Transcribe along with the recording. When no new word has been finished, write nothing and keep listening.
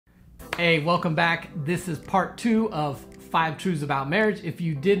Hey, welcome back. This is part 2 of 5 Truths About Marriage. If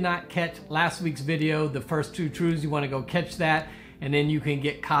you did not catch last week's video, the first 2 truths, you want to go catch that, and then you can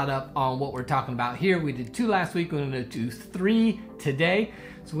get caught up on what we're talking about here. We did 2 last week. We're going to do 3 today.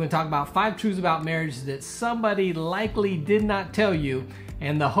 So we're going to talk about 5 truths about marriage that somebody likely did not tell you.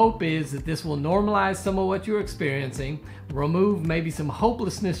 And the hope is that this will normalize some of what you're experiencing, remove maybe some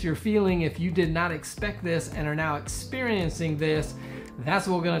hopelessness you're feeling if you did not expect this and are now experiencing this. That's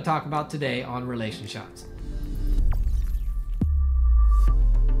what we're going to talk about today on Relationshots.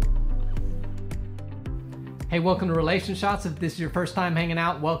 Hey, welcome to Relationshots. If this is your first time hanging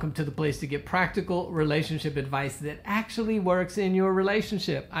out, welcome to the place to get practical relationship advice that actually works in your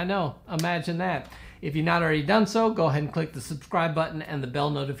relationship. I know, imagine that. If you've not already done so, go ahead and click the subscribe button and the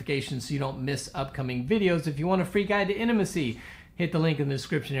bell notification so you don't miss upcoming videos. If you want a free guide to intimacy, hit the link in the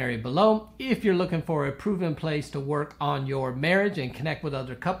description area below. If you're looking for a proven place to work on your marriage and connect with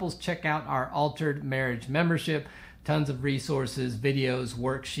other couples, check out our Altered Marriage membership. Tons of resources, videos,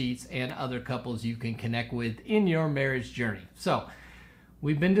 worksheets, and other couples you can connect with in your marriage journey. So,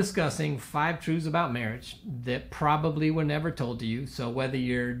 we've been discussing 5 truths about marriage that probably were never told to you. So whether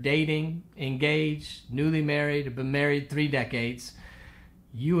you're dating, engaged, newly married, or been married 3 decades,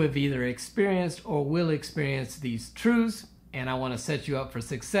 you have either experienced or will experience these truths, and I want to set you up for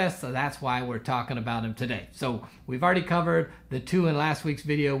success, so that's why we're talking about them today. So we've already covered the 2 in last week's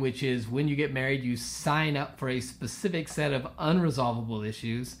video, which is when you get married, you sign up for a specific set of unresolvable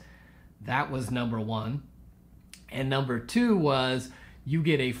issues. That was number 1. And number 2 was you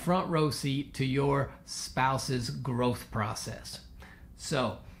get a front row seat to your spouse's growth process.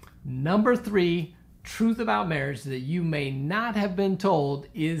 So, number 3 truth about marriage that you may not have been told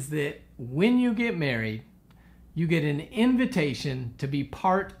is that when you get married, you get an invitation to be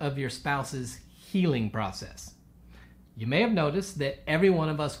part of your spouse's healing process. You may have noticed that every one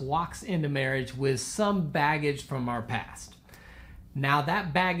of us walks into marriage with some baggage from our past. Now,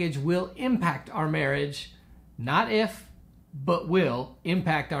 that baggage will impact our marriage, not if, but will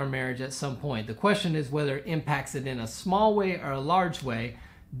impact our marriage at some point. The question is whether it impacts it in a small way or a large way,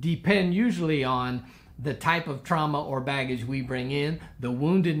 depend usually on the type of trauma or baggage we bring in, the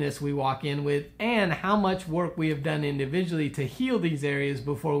woundedness we walk in with, and how much work we have done individually to heal these areas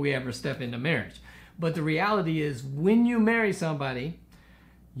before we ever step into marriage. But the reality is when you marry somebody,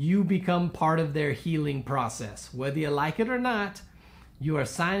 you become part of their healing process. Whether you like it or not, you are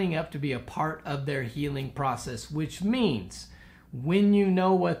signing up to be a part of their healing process, which means when you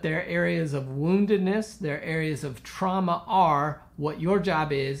know what their areas of woundedness, their areas of trauma are, what your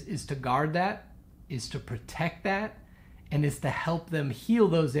job is to guard that, is to protect that, and is to help them heal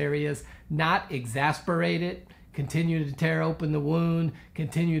those areas, not exasperate it, continue to tear open the wound,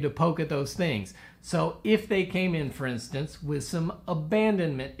 continue to poke at those things. So if they came in, for instance, with some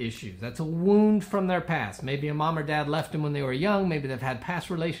abandonment issues, that's a wound from their past. Maybe a mom or dad left them when they were young. Maybe they've had past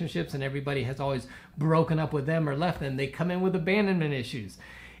relationships and everybody has always broken up with them or left them. They come in with abandonment issues.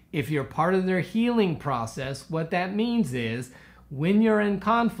 If you're part of their healing process, what that means is when you're in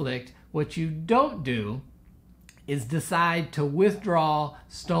conflict, what you don't do is decide to withdraw,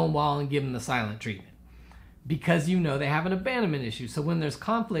 stonewall, and give them the silent treatment. Because you know they have an abandonment issue. So when there's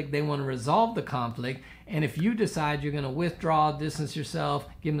conflict, they want to resolve the conflict. And if you decide you're going to withdraw, distance yourself,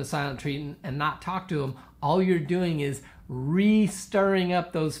 give them the silent treatment, and not talk to them, all you're doing is re-stirring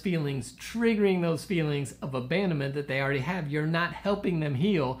up those feelings, triggering those feelings of abandonment that they already have. You're not helping them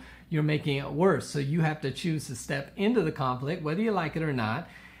heal. You're making it worse. So you have to choose to step into the conflict, whether you like it or not,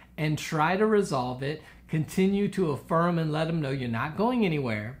 and try to resolve it. Continue to affirm and let them know you're not going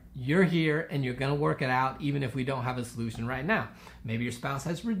anywhere. You're here and you're going to work it out even if we don't have a solution right now. Maybe your spouse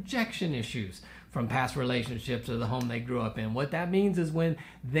has rejection issues from past relationships or the home they grew up in. What that means is when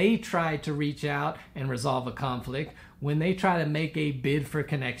they try to reach out and resolve a conflict, when they try to make a bid for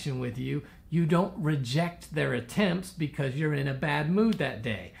connection with you, you don't reject their attempts because you're in a bad mood that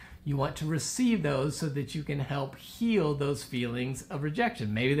day. You want to receive those so that you can help heal those feelings of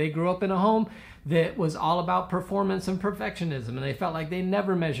rejection. Maybe they grew up in a home that was all about performance and perfectionism, and they felt like they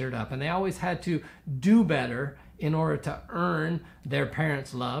never measured up, and they always had to do better in order to earn their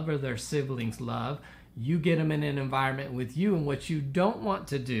parents' love or their siblings' love. You get them in an environment with you, and what you don't want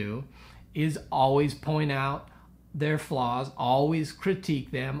to do is always point out their flaws, always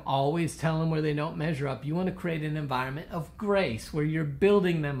critique them, always tell them where they don't measure up. You want to create an environment of grace where you're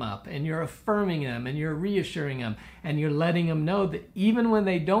building them up and you're affirming them and you're reassuring them and you're letting them know that even when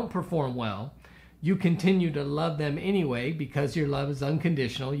they don't perform well, you continue to love them anyway because your love is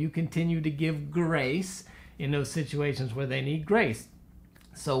unconditional. You continue to give grace in those situations where they need grace.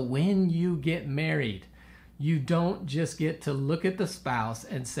 So when you get married, You don't just get to look at the spouse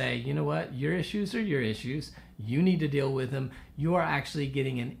and say, you know what, your issues are your issues. You need to deal with them. You are actually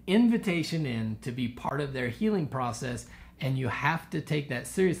getting an invitation in to be part of their healing process, and you have to take that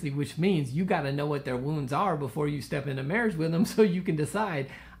seriously, which means you got to know what their wounds are before you step into marriage with them, so you can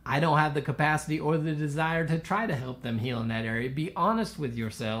decide, I don't have the capacity or the desire to try to help them heal in that area. Be honest with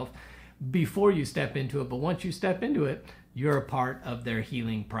yourself before you step into it, but once you step into it, you're a part of their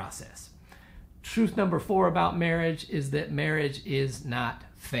healing process. Truth number 4 about marriage is that marriage is not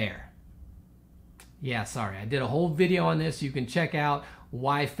fair. Yeah, sorry, I did a whole video on this. You can check out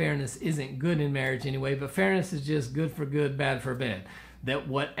why fairness isn't good in marriage anyway, but fairness is just good for good, bad for bad. That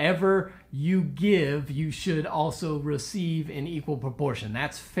whatever you give, you should also receive in equal proportion.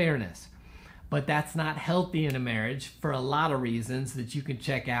 That's fairness. But that's not healthy in a marriage for a lot of reasons that you can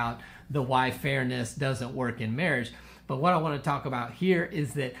check out the why fairness doesn't work in marriage. But what I want to talk about here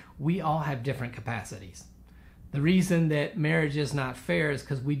is that we all have different capacities. The reason that marriage is not fair is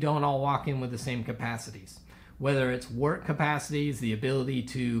because we don't all walk in with the same capacities. Whether it's work capacities, the ability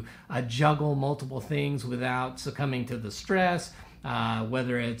to juggle multiple things without succumbing to the stress,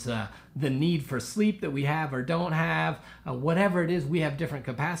 whether it's the need for sleep that we have or don't have, whatever it is, we have different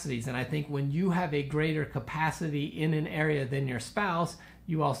capacities. And I think when you have a greater capacity in an area than your spouse,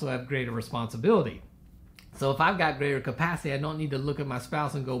 you also have greater responsibility. So if I've got greater capacity, I don't need to look at my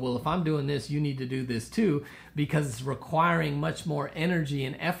spouse and go, well, if I'm doing this, you need to do this too, because it's requiring much more energy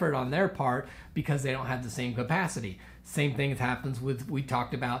and effort on their part because they don't have the same capacity. Same thing happens with, we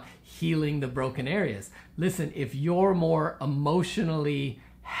talked about healing the broken areas. Listen, if you're more emotionally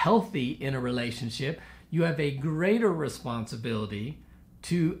healthy in a relationship, you have a greater responsibility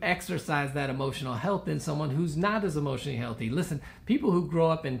to exercise that emotional health than someone who's not as emotionally healthy. Listen, people who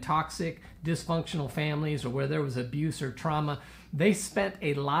grow up in toxic, dysfunctional families or where there was abuse or trauma, they spent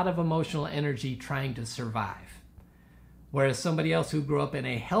a lot of emotional energy trying to survive. Whereas somebody else who grew up in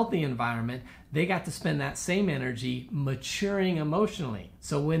a healthy environment, they got to spend that same energy maturing emotionally.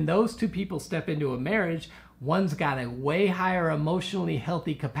 So when those two people step into a marriage, one's got a way higher emotionally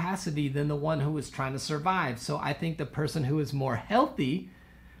healthy capacity than the one who was trying to survive. So I think the person who is more healthy,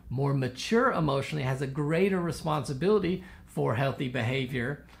 more mature emotionally, has a greater responsibility for healthy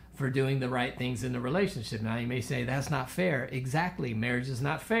behavior, for doing the right things in the relationship. Now you may say, that's not fair. Exactly, marriage is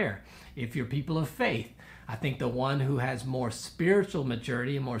not fair. If you're people of faith, I think the one who has more spiritual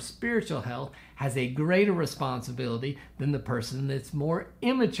maturity and more spiritual health has a greater responsibility than the person that's more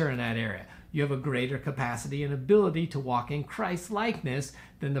immature in that area. You have a greater capacity and ability to walk in Christ's likeness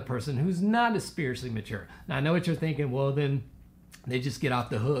than the person who's not as spiritually mature. Now, I know what you're thinking, well, then they just get off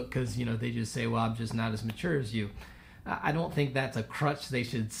the hook because, they just say, well, I'm just not as mature as you. I don't think that's a crutch they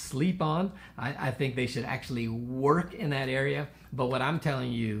should sleep on. I think they should actually work in that area. But what I'm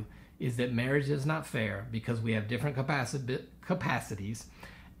telling you is that marriage is not fair because we have different capacities.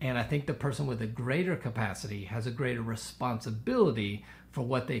 And I think the person with a greater capacity has a greater responsibility for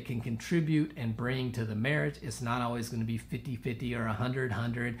what they can contribute and bring to the marriage. It's not always going to be 50-50 or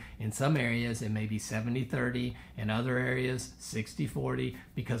 100-100. In some areas, it may be 70-30. In other areas, 60-40,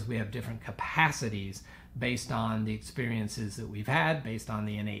 because we have different capacities based on the experiences that we've had, based on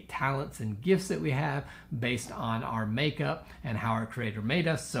the innate talents and gifts that we have, based on our makeup and how our Creator made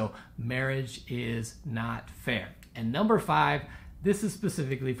us. So marriage is not fair. And number 5, this is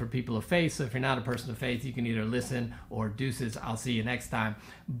specifically for people of faith. So if you're not a person of faith, you can either listen or deuces. I'll see you next time.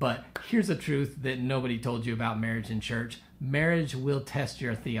 But here's a truth that nobody told you about marriage in church. Marriage will test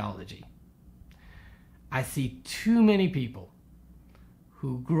your theology. I see too many people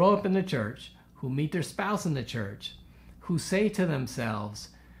who grow up in the church, who meet their spouse in the church, who say to themselves,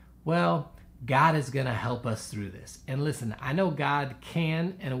 well, God is going to help us through this. And listen, I know God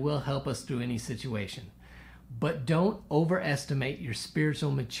can and will help us through any situation. But don't overestimate your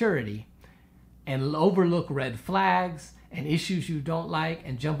spiritual maturity and overlook red flags and issues you don't like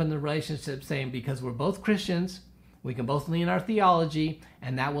and jump in the relationship saying, because we're both Christians, we can both lean our theology,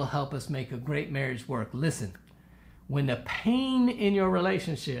 and that will help us make a great marriage work. Listen, when the pain in your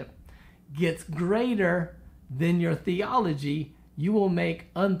relationship gets greater than your theology, you will make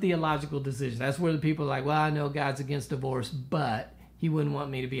untheological decisions. That's where the people are like, well, I know God's against divorce, but He wouldn't want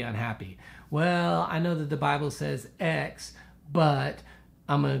me to be unhappy. Well, I know that the Bible says X, but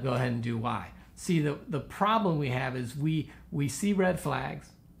I'm going to go ahead and do Y. See, the problem we have is we see red flags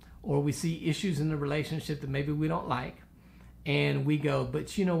or we see issues in the relationship that maybe we don't like, and we go,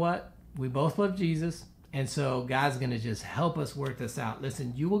 but you know what? We both love Jesus, and so God's going to just help us work this out.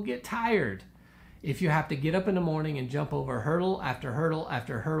 Listen, you will get tired if you have to get up in the morning and jump over hurdle after hurdle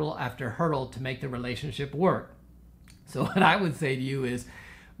after hurdle after hurdle to make the relationship work. So what I would say to you is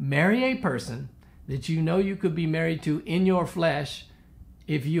marry a person that you know you could be married to in your flesh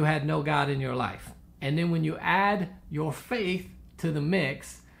if you had no God in your life. And then when you add your faith to the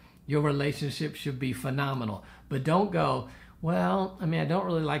mix, your relationship should be phenomenal. But don't go, well, I mean, I don't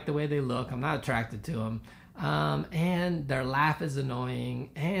really like the way they look. I'm not attracted to them. And their laugh is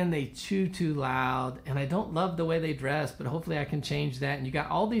annoying, and they chew too loud, and I don't love the way they dress, but hopefully I can change that. And you got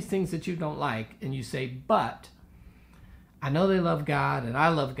all these things that you don't like, and you say, but I know they love God, and I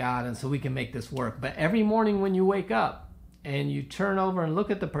love God, and so we can make this work. But every morning when you wake up and you turn over and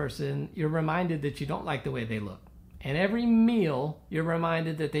look at the person, you're reminded that you don't like the way they look. And every meal, you're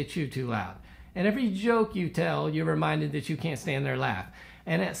reminded that they chew too loud. And every joke you tell, you're reminded that you can't stand their laugh.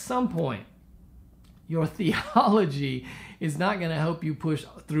 And at some point, your theology is not going to help you push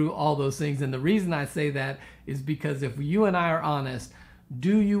through all those things. And the reason I say that is because if you and I are honest,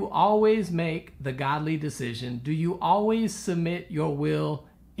 do you always make the godly decision? Do you always submit your will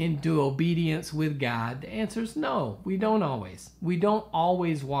into obedience with God? The answer is no, we don't always. We don't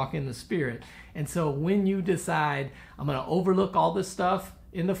always walk in the Spirit. And so when you decide, I'm going to overlook all the stuff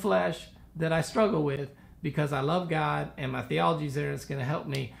in the flesh that I struggle with because I love God and my theology is there and it's going to help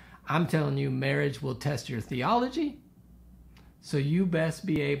me, I'm telling you, marriage will test your theology. So you best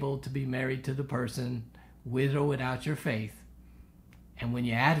be able to be married to the person with or without your faith. And when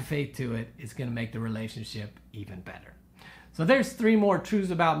you add faith to it, it's going to make the relationship even better. So there's 3 more truths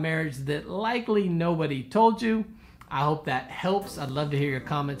about marriage that likely nobody told you. I hope that helps. I'd love to hear your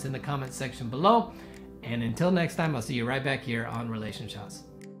comments in the comments section below. And until next time, I'll see you right back here on Relationships.